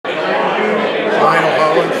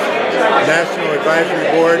National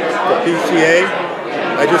Advisory Board for PCA.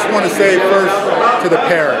 I just want to say first to the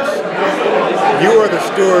parents, you are the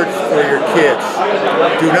stewards for your kids.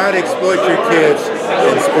 Do not exploit your kids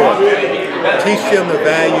in sport. Teach them the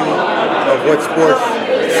value of what sports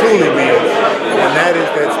truly means, and that is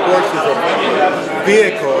that sports is a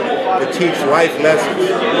vehicle to teach life lessons,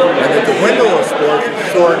 and that the window of sports is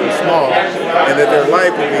short and small, and that their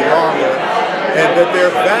life will be longer, and that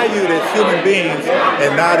they're valued as human beings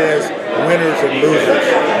and not as winners and losers.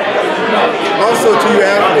 Also to you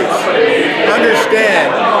athletes,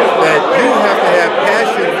 understand that you have to have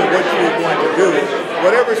passion for what you're going to do.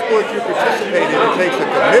 Whatever sport you participate in, it takes a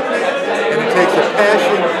commitment, and it takes a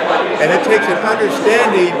passion, and it takes an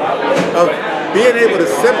understanding of being able to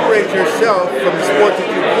separate yourself from the sport that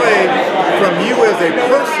you play from you as a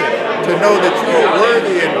person, to know that you are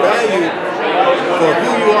worthy and valued for who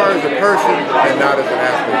you are as a person and not as an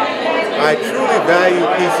athlete. I truly value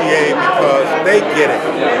PCA because they get it.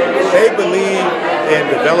 They believe in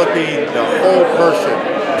developing the whole person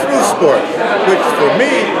through sport, which for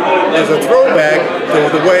me is a throwback to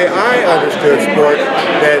the way I understood sport,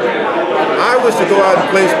 that I was to go out and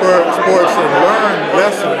play sports and learn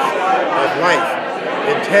lessons of life,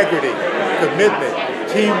 integrity, commitment,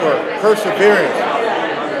 teamwork, perseverance,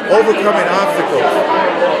 overcoming obstacles,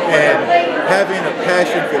 and having a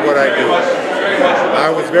passion for what I do. I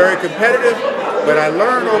was very competitive, but I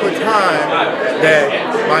learned over time that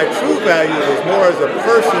my true value was more as a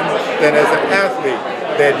person than as an athlete.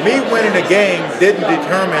 That me winning a game didn't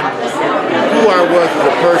determine who I was as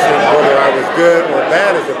a person, whether I was good or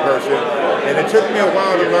bad as a person. And it took me a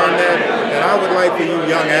while to learn that, and I would like for you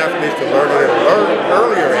young athletes to learn it at an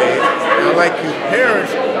earlier age, and I'd like you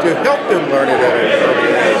parents to help them learn it at an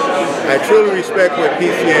earlier age. I truly respect what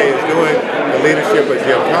PCA is doing, the leadership of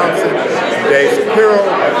Jim Thompson, Dave Shapiro,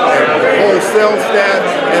 and the whole cell staff,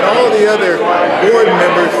 and all the other board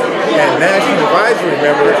members and national advisory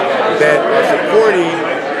members that are supporting,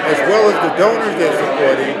 as well as the donors that are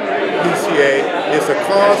supporting PCA. It's a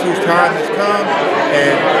cause whose time has come,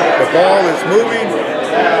 and the ball is moving.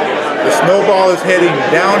 The snowball is heading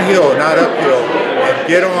downhill, not uphill, and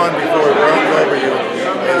get on before it runs over you,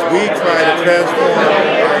 as we try to transform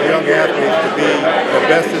our young athletes to be the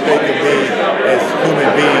best that they can be as human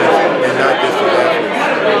beings and not just as athletes.